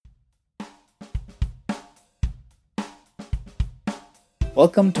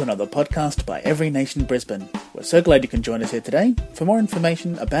Welcome to another podcast by Every Nation Brisbane. We're so glad you can join us here today. For more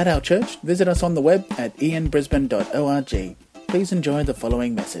information about our church, visit us on the web at enbrisbane.org. Please enjoy the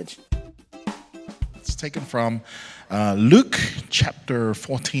following message. It's taken from Luke chapter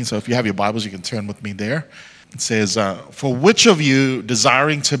 14. So if you have your Bibles, you can turn with me there. It says, "For which of you,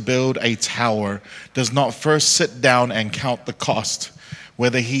 desiring to build a tower, does not first sit down and count the cost,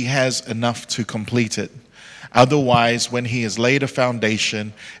 whether he has enough to complete it? Otherwise, when he has laid a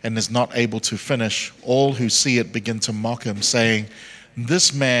foundation and is not able to finish, all who see it begin to mock him, saying,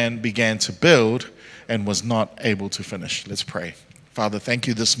 'This man began to build and was not able to finish.'" Let's pray. Father, thank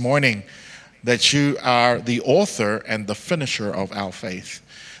you this morning that you are the author and the finisher of our faith,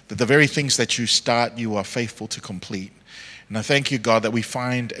 that the very things that you start, you are faithful to complete. And I thank you, God, that we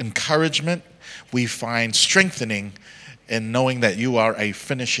find encouragement, we find strengthening in knowing that you are a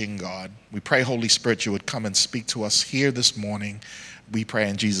finishing God. We pray, Holy Spirit, you would come and speak to us here this morning. We pray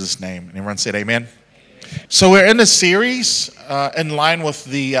in Jesus' name. And everyone said amen. So we're in a series in line with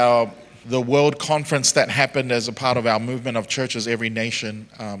the World Conference that happened as a part of our movement of churches, every nation.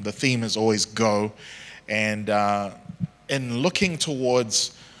 The theme is always go. And in looking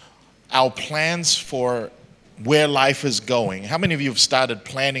towards our plans for where life is going. How many of you have started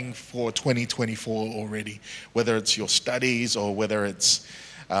planning for 2024 already? Whether it's your studies or whether it's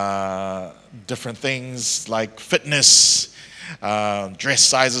different things like fitness, dress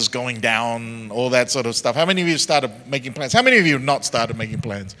sizes going down, all that sort of stuff. How many of you started making plans? How many of you have not started making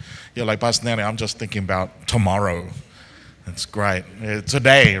plans? You're like, Pastor Neli, I'm just thinking about tomorrow. That's great.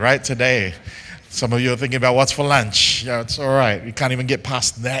 Today, right? Today. Some of you are thinking about what's for lunch. Yeah, it's all right. You can't even get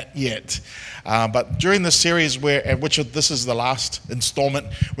past that yet. But during this series, this is the last installment,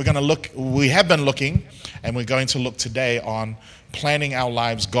 we have been looking, and we're going to look today on planning our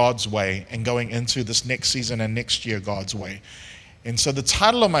lives God's way and going into this next season and next year God's way. And so the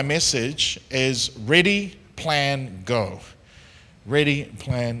title of my message is Ready, Plan, Go. Ready,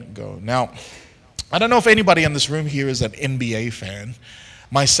 Plan, Go. Now, I don't know if anybody in this room here is an NBA fan.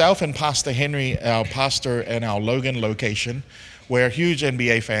 Myself and Pastor Henry, our pastor in our Logan location, we're huge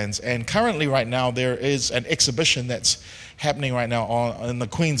NBA fans. And currently right now there is an exhibition that's happening right now in the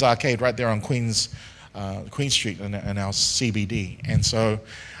Queen's Arcade right there on Queen Street in our CBD. And so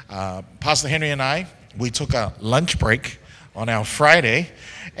Pastor Henry and I, we took a lunch break on our Friday,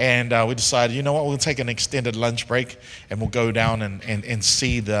 and we decided, you know what, we'll take an extended lunch break and we'll go down and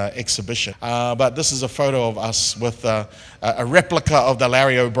see the exhibition. But this is a photo of us with a replica of the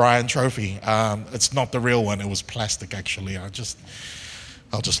Larry O'Brien trophy. It's not the real one, it was plastic actually. I'll just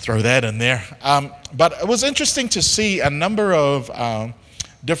throw that in there. But it was interesting to see a number of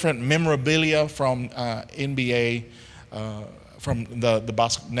different memorabilia from NBA, from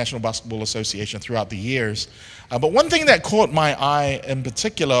the National Basketball Association throughout the years. But one thing that caught my eye in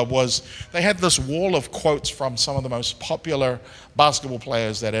particular was they had this wall of quotes from some of the most popular basketball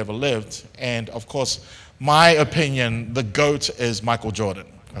players that ever lived. And of course, my opinion, the GOAT is Michael Jordan.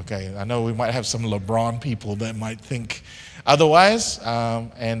 Okay, I know we might have some LeBron people that might think otherwise.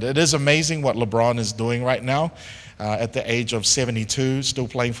 And it is amazing what LeBron is doing right now. At the age of 72, still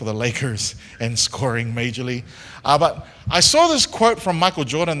playing for the Lakers and scoring majorly. But I saw this quote from Michael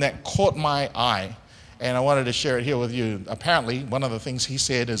Jordan that caught my eye, and I wanted to share it here with you. Apparently, one of the things he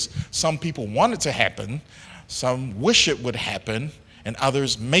said is some people want it to happen, some wish it would happen, and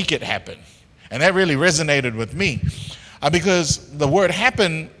others make it happen. And that really resonated with me because the word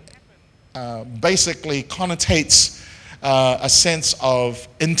happen basically connotates a sense of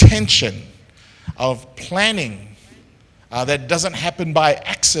intention, of planning, that doesn't happen by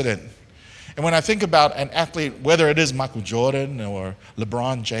accident. And when I think about an athlete, whether it is Michael Jordan or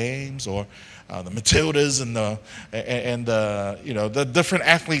LeBron James or the Matildas and the different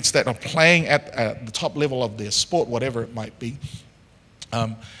athletes that are playing at the top level of their sport, whatever it might be,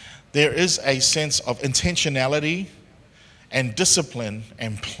 there is a sense of intentionality and discipline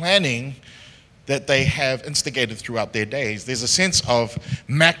and planning that they have instigated throughout their days. There's a sense of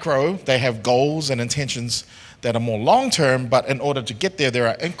macro, they have goals and intentions that are more long-term, but in order to get there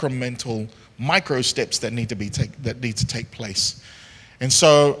are incremental micro steps that need to take place. And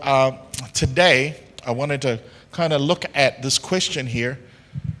so today, I wanted to kind of look at this question here.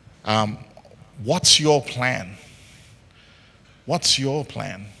 What's your plan? What's your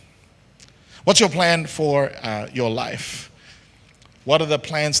plan? What's your plan for your life? What are the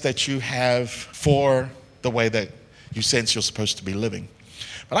plans that you have for the way that you sense you're supposed to be living?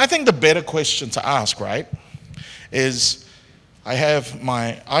 But I think the better question to ask, right, is I have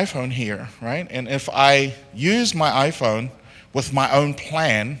my iPhone here, right? And if I use my iPhone with my own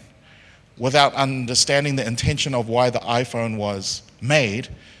plan without understanding the intention of why the iPhone was made,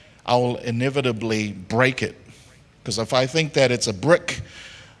 I will inevitably break it. Because if I think that it's a brick,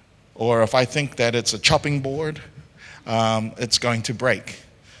 or if I think that it's a chopping board, it's going to break.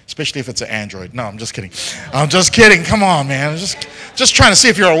 Especially if it's an Android. No, I'm just kidding. I'm just kidding. Come on, man. Just trying to see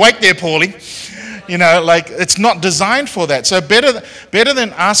if you're awake there, Paulie. It's not designed for that. So better than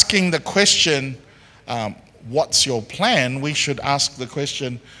asking the question, what's your plan? We should ask the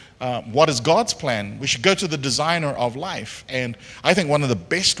question, what is God's plan? We should go to the designer of life. And I think one of the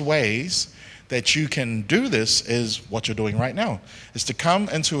best ways that you can do this is what you're doing right now, is to come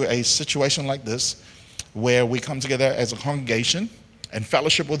into a situation like this where we come together as a congregation and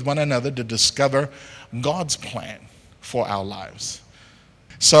fellowship with one another to discover God's plan for our lives.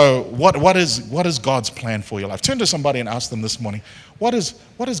 So what is God's plan for your life? Turn to somebody and ask them this morning, what is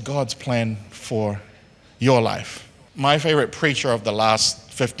God's plan for your life? My favorite preacher of the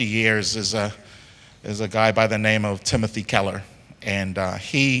last 50 years is a guy by the name of Timothy Keller. And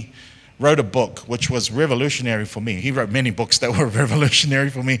he wrote a book which was revolutionary for me. He wrote many books that were revolutionary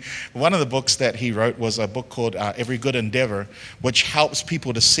for me. One of the books that he wrote was a book called Every Good Endeavor, which helps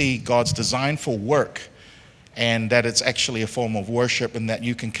people to see God's design for work, and that it's actually a form of worship, and that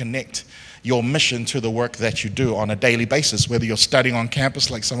you can connect your mission to the work that you do on a daily basis, whether you're studying on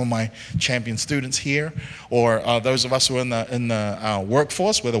campus like some of my champion students here, or those of us who are in the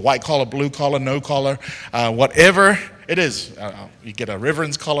workforce, whether white collar, blue collar, no collar, whatever it is. You get a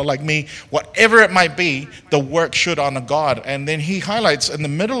reverend's collar like me, whatever it might be, the work should honor God. And then he highlights in the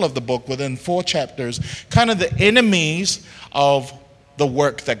middle of the book, within 4 chapters, kind of the enemies of the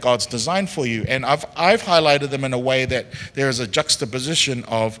work that God's designed for you. And I've highlighted them in a way that there is a juxtaposition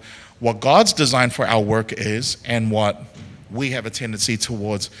of what God's design for our work is and what we have a tendency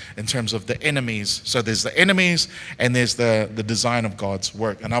towards in terms of the enemies. So there's the enemies and there's the design of God's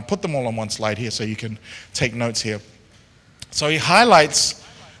work. And I'll put them all on one slide here so you can take notes here. So he highlights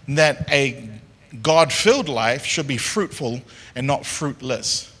that a God-filled life should be fruitful and not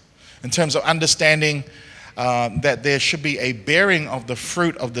fruitless, in terms of understanding that there should be a bearing of the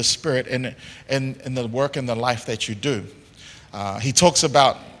fruit of the Spirit in the work and the life that you do. He talks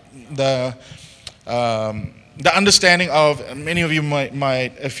about the understanding of, many of you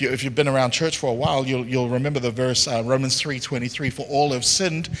might if you've been around church for a while, you'll remember the verse Romans 3:23, for all have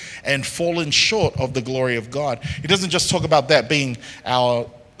sinned and fallen short of the glory of God. He doesn't just talk about that being our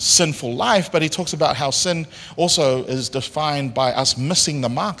sinful life, but he talks about how sin also is defined by us missing the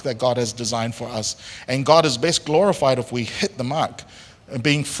mark that God has designed for us. And God is best glorified if we hit the mark,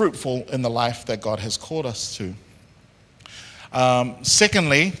 being fruitful in the life that God has called us to.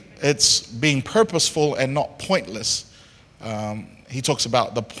 Secondly, it's being purposeful and not pointless. He talks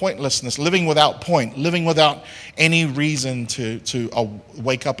about the pointlessness, living without point, living without any reason to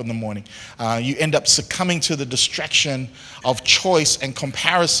wake up in the morning. You end up succumbing to the distraction of choice and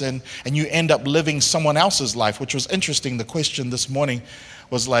comparison, and you end up living someone else's life, which was interesting. The question this morning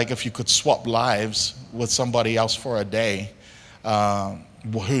was like, if you could swap lives with somebody else for a day,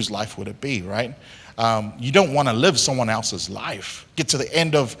 whose life would it be, right? You don't want to live someone else's life. Get to the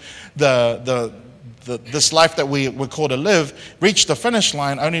end of this life that we're called to live, reach the finish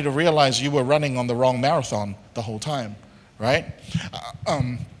line only to realize you were running on the wrong marathon the whole time, right?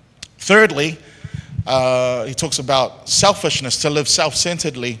 Thirdly, he talks about selfishness, to live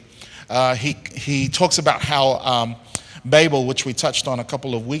self-centeredly. He talks about how Babel, which we touched on a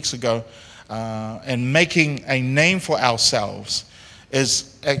couple of weeks ago, and making a name for ourselves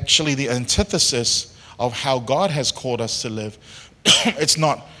is actually the antithesis of how God has called us to live. It's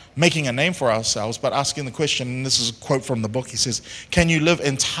not making a name for ourselves, but asking the question, and this is a quote from the book, he says, can you live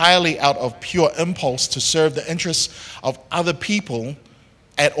entirely out of pure impulse to serve the interests of other people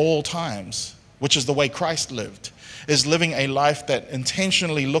at all times, which is the way Christ lived, is living a life that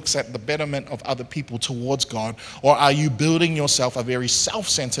intentionally looks at the betterment of other people towards God? Or are you building yourself a very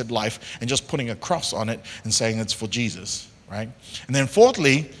self-centered life and just putting a cross on it and saying it's for Jesus, right? And then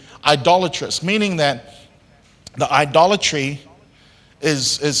fourthly, idolatrous, meaning that the idolatry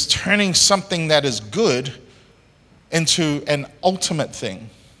is turning something that is good into an ultimate thing.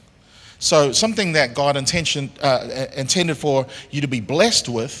 So something that God intended for you to be blessed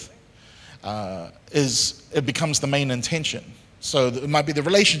with, it becomes the main intention. So it might be the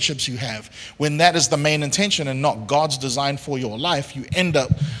relationships you have. When that is the main intention and not God's design for your life, you end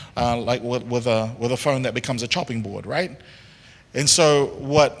up like with a phone that becomes a chopping board, right? And so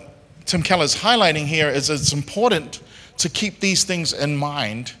what Tim Keller is highlighting here is it's important to keep these things in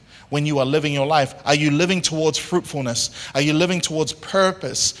mind when you are living your life. Are you living towards fruitfulness? Are you living towards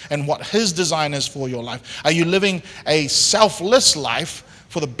purpose and what His design is for your life? Are you living a selfless life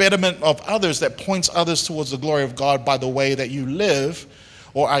for the betterment of others that points others towards the glory of God by the way that you live?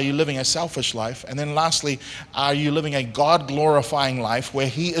 Or are you living a selfish life? And then lastly, are you living a God-glorifying life where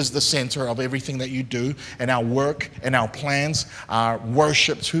He is the center of everything that you do, and our work and our plans are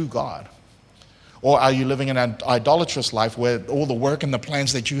worship to God? Or are you living an idolatrous life where all the work and the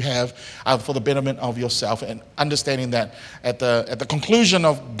plans that you have are for the betterment of yourself, and understanding that at the conclusion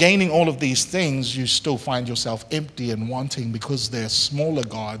of gaining all of these things, you still find yourself empty and wanting because they're smaller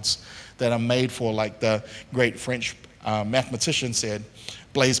gods that are made for, like the great French mathematician said,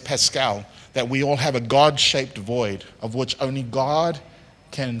 Blaise Pascal, that we all have a God-shaped void of which only God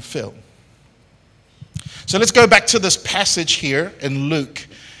can fill. So let's go back to this passage here in Luke.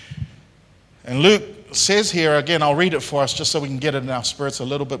 And Luke says here, again, I'll read it for us just so we can get it in our spirits a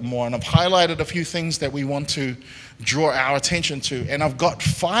little bit more. And I've highlighted a few things that we want to draw our attention to. And I've got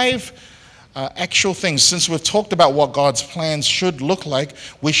 5 actual things. Since we've talked about what God's plans should look like,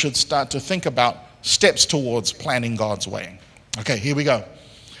 we should start to think about steps towards planning God's way. Okay, here we go.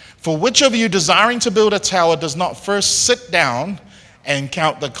 For which of you desiring to build a tower does not first sit down and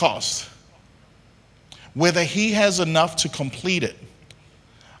count the cost, whether he has enough to complete it?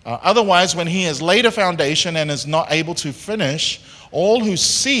 Otherwise, when he has laid a foundation and is not able to finish, all who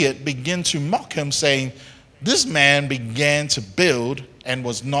see it begin to mock him, saying, this man began to build and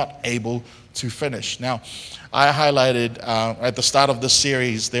was not able to finish. Now, I highlighted at the start of this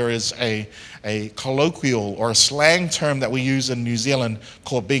series, there is a colloquial or a slang term that we use in New Zealand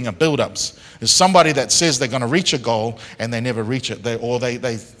called being a build-ups. It's somebody that says they're going to reach a goal and they never reach it.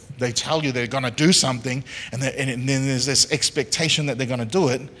 They tell you they're going to do something, and then there's this expectation that they're going to do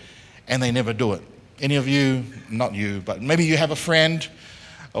it, and they never do it. Any of you, not you, but maybe you have a friend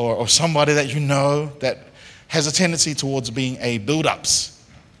or somebody that you know that has a tendency towards being a build-ups.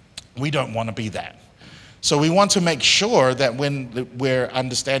 We don't want to be that. So we want to make sure that when we're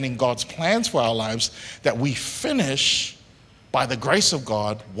understanding God's plans for our lives, that we finish, by the grace of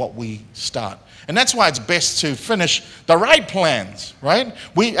God, what we start. And that's why it's best to finish the right plans, right?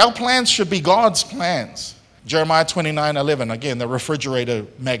 Our plans should be God's plans. Jeremiah 29:11, again, the refrigerator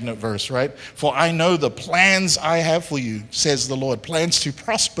magnet verse, right? For I know the plans I have for you, says the Lord, plans to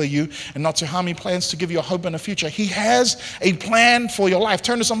prosper you and not to harm you, plans to give you a hope and a future. He has a plan for your life.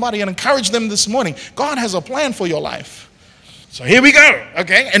 Turn to somebody and encourage them this morning. God has a plan for your life. So here we go,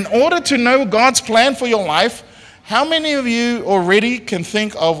 okay? In order to know God's plan for your life, how many of you already can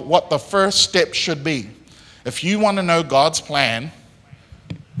think of what the first step should be? If you want to know God's plan,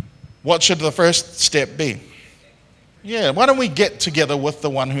 what should the first step be? Yeah, why don't we get together with the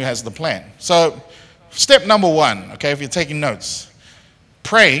one who has the plan? So, step number 1, okay, if you're taking notes,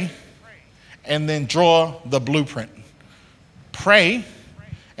 pray and then draw the blueprint. Pray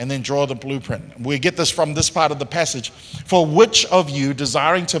and then draw the blueprint. We get this from this part of the passage. For which of you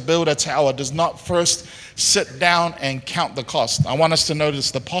desiring to build a tower does not first sit down and count the cost? I want us to notice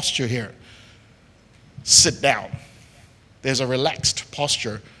the posture here. Sit down. There's a relaxed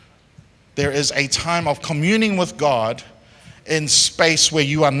posture. There is a time of communing with God in space where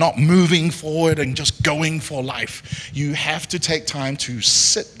you are not moving forward and just going for life. You have to take time to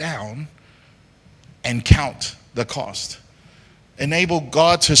sit down and count the cost. Enable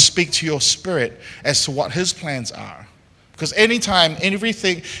God to speak to your spirit as to what His plans are. Because anytime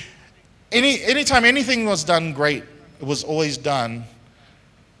anything was done great, it was always done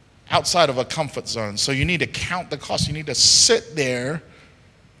outside of a comfort zone. So you need to count the cost. You need to sit there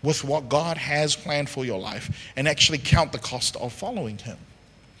with what God has planned for your life and actually count the cost of following Him.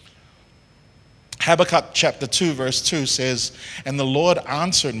 Habakkuk chapter 2 verse 2 says, and the Lord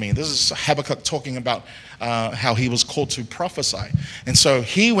answered me. This is Habakkuk talking about how he was called to prophesy. And so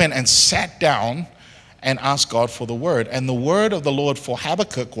he went and sat down and asked God for the word. And the word of the Lord for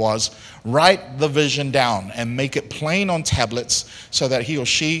Habakkuk was, write the vision down and make it plain on tablets so that he or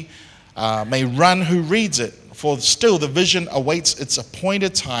she may run who reads it. For still the vision awaits its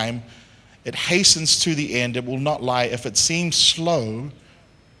appointed time. It hastens to the end. It will not lie. If it seems slow,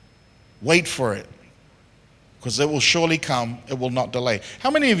 wait for it, because it will surely come. It will not delay.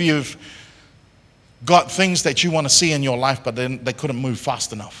 How many of you have got things that you want to see in your life, but then they couldn't move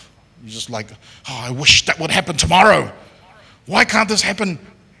fast enough? You're just like, oh, I wish that would happen tomorrow. Why can't this happen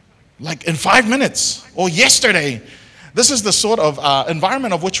like in 5 minutes or yesterday? This is the sort of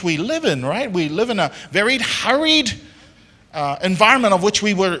environment of which we live in, right? We live in a very hurried environment of which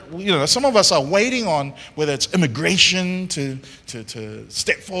we were, some of us are waiting on whether it's immigration to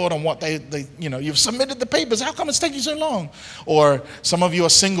step forward on what they you've submitted the papers. How come it's taking so long? Or some of you are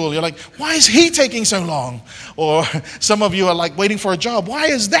single. You're like, why is he taking so long? Or some of you are like waiting for a job. Why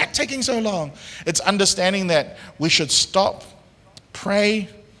is that taking so long? It's understanding that we should stop, pray,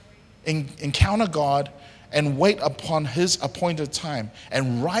 encounter God, and wait upon his appointed time,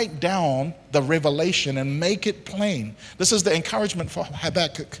 and write down the revelation and make it plain. This is the encouragement for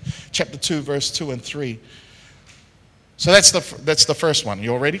Habakkuk chapter 2, verse 2 and 3. So that's the first one.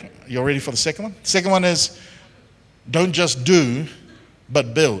 You all ready? You all ready for the second one? The second one is, don't just do,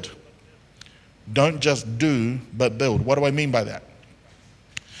 but build. Don't just do, but build. What do I mean by that?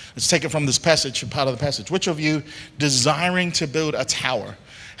 Let's take it from this passage, part of the passage. Which of you desiring to build a tower?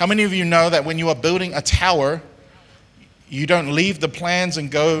 How many of you know that when you are building a tower, you don't leave the plans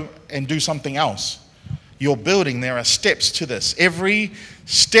and go and do something else? You're building, there are steps to this. Every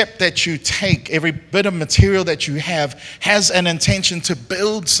step that you take, every bit of material that you have has an intention to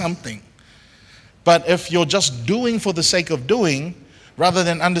build something. But if you're just doing for the sake of doing, rather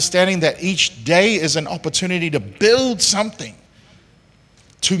than understanding that each day is an opportunity to build something,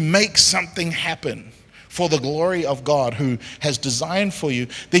 to make something happen for the glory of God who has designed for you,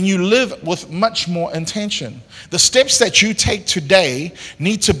 then you live with much more intention. The steps that you take today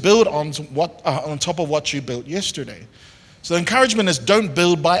need to build on top of what you built yesterday. So the encouragement is, don't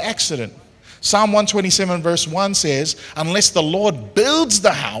build by accident. Psalm 127 verse 1 says, unless the Lord builds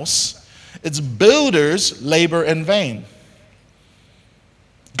the house, its builders labor in vain.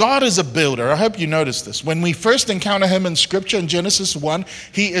 God is a builder. I hope you notice this. When we first encounter him in Scripture in Genesis 1,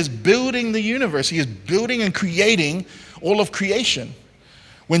 he is building the universe. He is building and creating all of creation.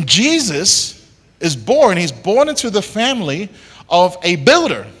 When Jesus is born, he's born into the family of a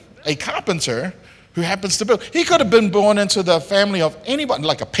builder, a carpenter who happens to build. He could have been born into the family of anybody,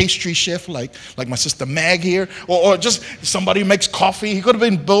 like a pastry chef, like my sister Mag here, or just somebody who makes coffee. He could have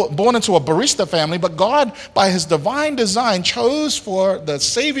been born into a barista family, but God, by his divine design, chose for the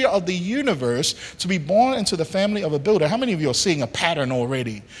Savior of the universe to be born into the family of a builder. How many of you are seeing a pattern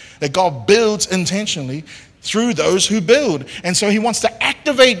already? That God builds intentionally through those who build. And so he wants to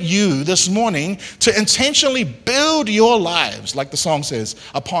activate you this morning to intentionally build your lives, like the song says,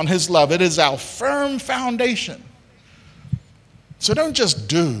 upon his love. It is our firm foundation. So don't just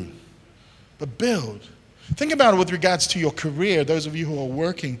do, but build. Think about it with regards to your career, those of you who are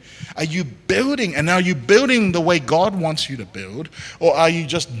working. Are you building, and are you building the way God wants you to build, or are you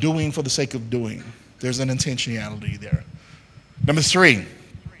just doing for the sake of doing? There's an intentionality there. Number 3,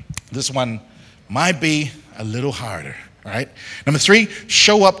 this one might be a little harder, right? Number 3,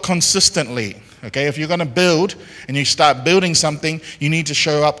 show up consistently. Okay, if you're going to build and you start building something, you need to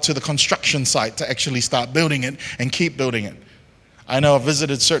show up to the construction site to actually start building it and keep building it. I know I've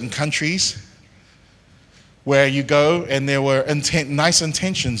visited certain countries where you go and there were nice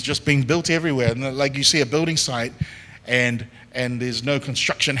intentions just being built everywhere. And like you see a building site and there's no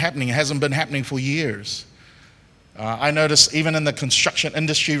construction happening. It hasn't been happening for years. I notice even in the construction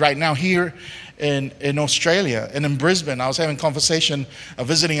industry right now here in Australia and in Brisbane. I was having a conversation,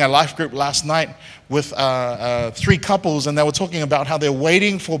 visiting a life group last night with 3 couples, and they were talking about how they're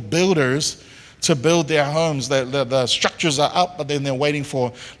waiting for builders to build their homes. The structures are up, but then they're waiting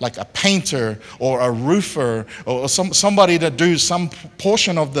for like a painter or a roofer or somebody to do some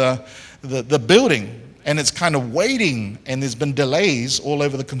portion of the building. And it's kind of waiting, and there's been delays all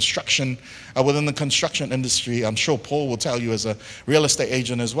over the construction, within the construction industry. I'm sure Paul will tell you as a real estate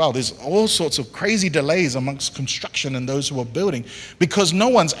agent as well. There's all sorts of crazy delays amongst construction and those who are building because no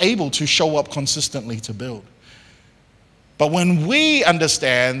one's able to show up consistently to build. But when we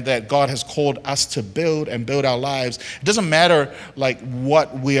understand that God has called us to build and build our lives, it doesn't matter like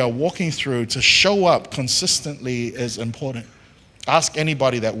what we are walking through, to show up consistently is important. Ask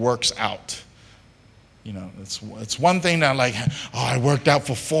anybody that works out. You know, it's one thing that like, oh, I worked out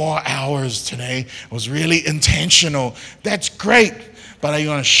for 4 hours today. It was really intentional. That's great. But are you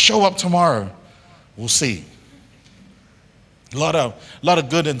going to show up tomorrow? We'll see. A lot of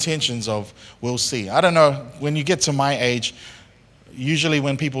good intentions of we'll see. I don't know, when you get to my age, usually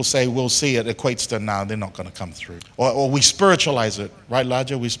when people say we'll see, it equates to now they're not going to come through. Or we spiritualize it, right,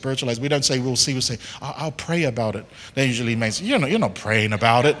 Elijah? We spiritualize. We don't say we'll see. We say, I'll pray about it. That usually means, you're not praying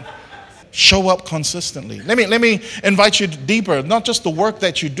about it. Show up consistently. Let me invite you deeper, not just the work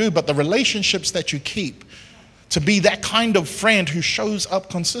that you do, but the relationships that you keep, to be that kind of friend who shows up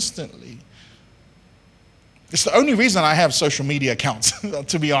consistently. It's the only reason I have social media accounts,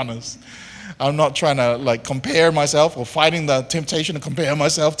 to be honest. I'm not trying to like compare myself or fighting the temptation to compare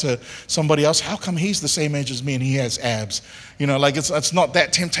myself to somebody else. How come he's the same age as me and he has abs? You know, like it's not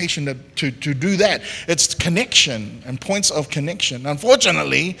that temptation to do that. It's connection and points of connection.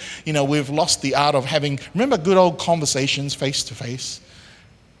 Unfortunately, you know, we've lost the art of having, remember good old conversations face to face?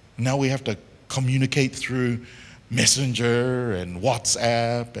 Now we have to communicate through Messenger and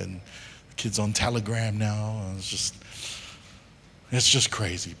WhatsApp, and kids on Telegram now. It's just, It's just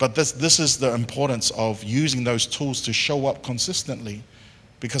crazy. But this is the importance of using those tools to show up consistently.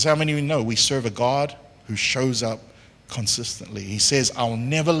 Because how many of you know we serve a God who shows up consistently? He says, I will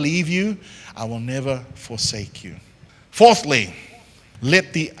never leave you. I will never forsake you. Fourthly,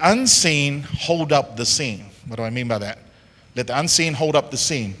 let the unseen hold up the seen. What do I mean by that? Let the unseen hold up the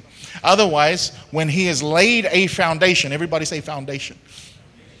seen. Otherwise, when he has laid a foundation, everybody say foundation.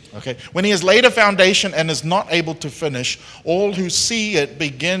 Okay. When he has laid a foundation and is not able to finish, all who see it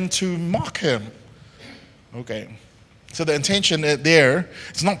begin to mock him. Okay. So the intention there,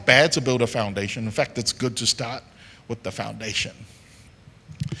 it's not bad to build a foundation. In fact, it's good to start with the foundation.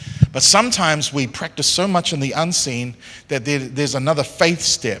 But sometimes we practice so much in the unseen that there's another faith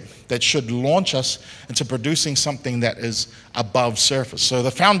step that should launch us into producing something that is above surface. So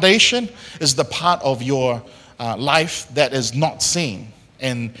the foundation is the part of your life that is not seen.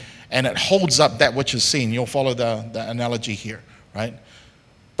 And it holds up that which is seen. You'll follow the analogy here, right?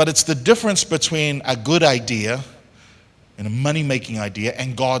 But it's the difference between a good idea and a money-making idea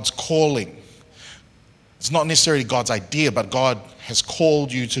and God's calling. It's not necessarily God's idea, but God has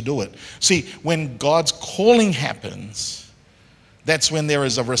called you to do it. See, when God's calling happens, that's when there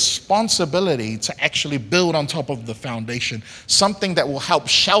is a responsibility to actually build on top of the foundation, something that will help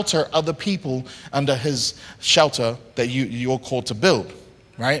shelter other people under his shelter that you're called to build,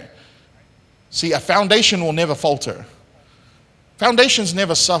 right? See, a foundation will never falter. Foundations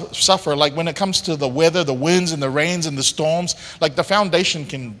never suffer. Like when it comes to the weather, the winds and the rains and the storms, like the foundation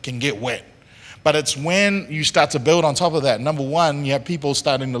can get wet. But it's when you start to build on top of that. Number one, you have people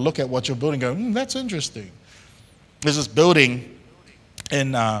starting to look at what you're building and go, that's interesting. There's this building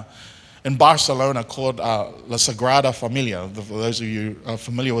in Barcelona called La Sagrada Familia. For those of you are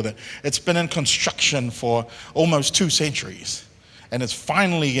familiar with it, it's been in construction for almost 2 centuries, and it's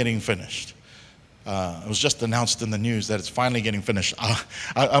finally getting finished. It was just announced in the news that it's finally getting finished.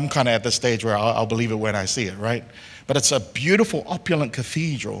 I'm kind of at the stage where I'll believe it when I see it, right? But it's a beautiful, opulent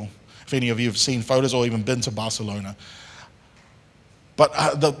cathedral. If any of you have seen photos or even been to Barcelona.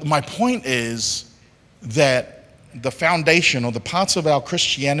 But my point is that the foundation or the parts of our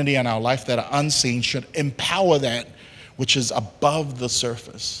Christianity and our life that are unseen should empower that which is above the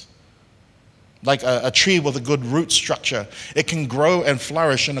surface. Like a tree with a good root structure, it can grow and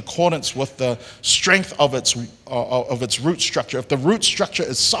flourish in accordance with the strength of its root structure. If the root structure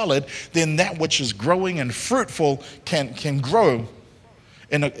is solid, then that which is growing and fruitful can grow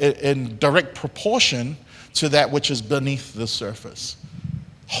in direct proportion to that which is beneath the surface,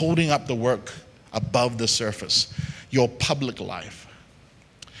 holding up the work above the surface. Your public life.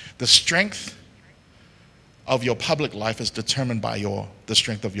 The strength of your public life is determined by the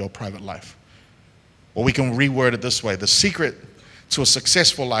strength of your private life. Or we can reword it this way. The secret to a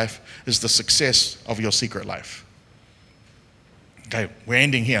successful life is the success of your secret life. Okay, we're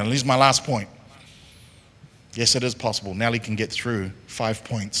ending here. And this is my last point. Yes, it is possible. Neli can get through 5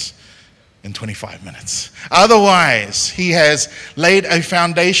 points in 25 minutes. Otherwise, he has laid a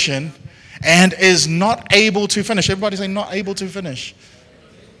foundation and is not able to finish. Everybody say not able to finish.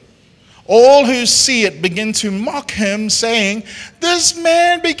 All who see it begin to mock him, saying, this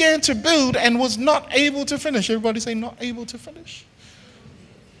man began to build and was not able to finish. Everybody say not able to finish.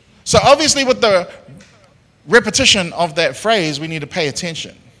 So obviously with the repetition of that phrase, we need to pay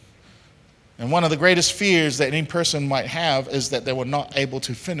attention. And one of the greatest fears that any person might have is that they were not able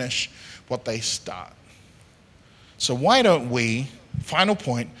to finish what they start. So why don't we, final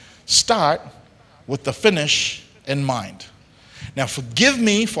point, start with the finish in mind. Now forgive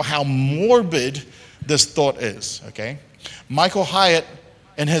me for how morbid this thought is, okay? Michael Hyatt,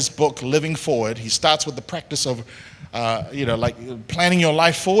 in his book, Living Forward, he starts with the practice of, like planning your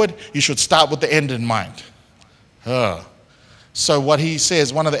life forward. You should start with the end in mind. So what he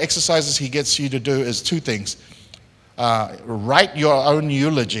says, one of the exercises he gets you to do is 2 things. Write your own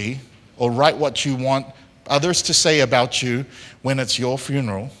eulogy, or write what you want others to say about you when it's your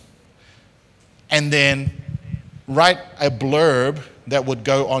funeral. And then write a blurb that would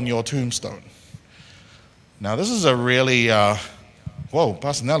go on your tombstone. Now this is a really,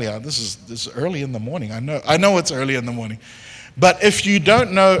 Pastor Neli, this is early in the morning. I know it's early in the morning. But if you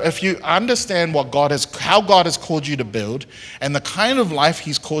don't know, if you understand how God has called you to build and the kind of life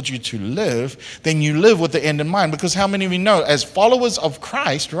he's called you to live, then you live with the end in mind. Because how many of you know, as followers of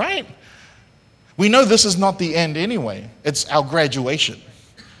Christ, right? We know this is not the end anyway. It's our graduation.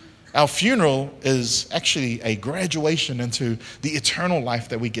 Our funeral is actually a graduation into the eternal life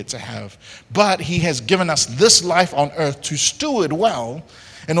that we get to have. But he has given us this life on earth to steward well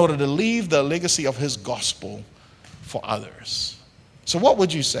in order to leave the legacy of his gospel for others. So what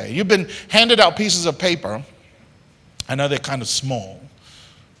would you say? You've been handed out pieces of paper, I know they're kind of small,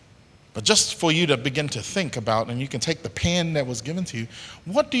 but just for you to begin to think about, and you can take the pen that was given to you,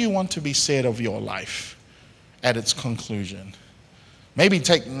 what do you want to be said of your life at its conclusion? Maybe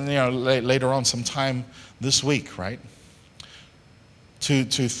take later on some time this week, right? To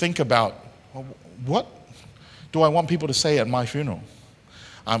think about, what do I want people to say at my funeral?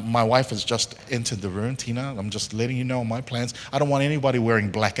 My wife has just entered the room, Tina. I'm just letting you know my plans. I don't want anybody wearing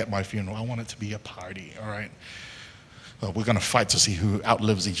black at my funeral. I want it to be a party, all right? Well, we're going to fight to see who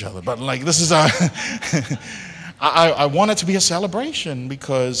outlives each other. But this is I want it to be a celebration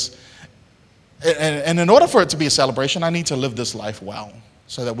because, and in order for it to be a celebration, I need to live this life well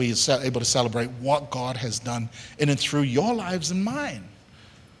so that we are able to celebrate what God has done in and through your lives and mine.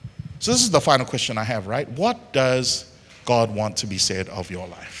 So this is the final question I have, right? What does God want to be said of your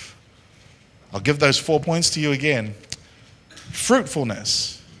life? I'll give those 4 points to you again.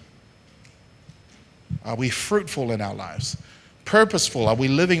 Fruitfulness. Are we fruitful in our lives? Purposeful. Are we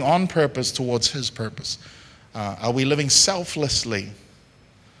living on purpose towards His purpose? Are we living selflessly?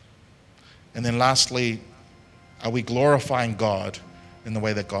 And then lastly, are we glorifying God in the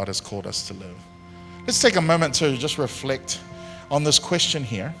way that God has called us to live? Let's take a moment to just reflect on this question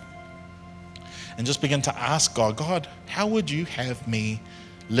here and just begin to ask God, how would you have me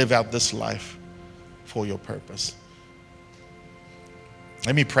live out this life for your purpose?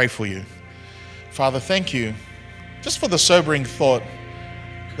 Let me pray for you. Father, thank you just for the sobering thought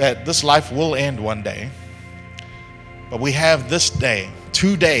that this life will end one day. But we have this day,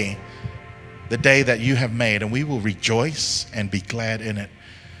 today, the day that you have made, and we will rejoice and be glad in it.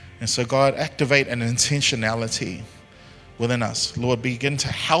 And so, God, activate an intentionality within us. Lord, begin to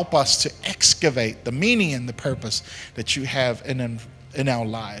help us to excavate the meaning and the purpose that you have in our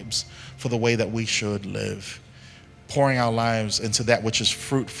lives for the way that we should live, pouring our lives into that which is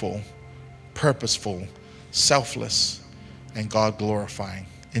fruitful, purposeful, selfless, and God glorifying.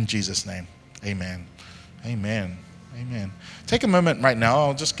 In Jesus' name, amen. Amen. Amen. Take a moment right now.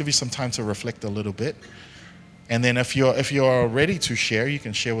 I'll just give you some time to reflect a little bit. And then if you're ready to share, you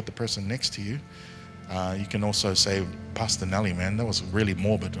can share with the person next to you. You can also say, Pastor Neli, man, that was really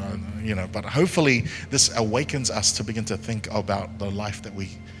morbid, but hopefully this awakens us to begin to think about the life that we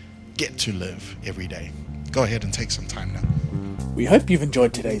get to live every day. Go ahead and take some time now. We hope you've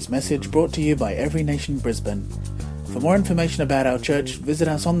enjoyed today's message brought to you by Every Nation Brisbane. For more information about our church, visit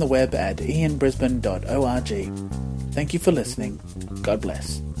us on the web at embarking.org. Thank you for listening. God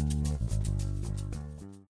bless.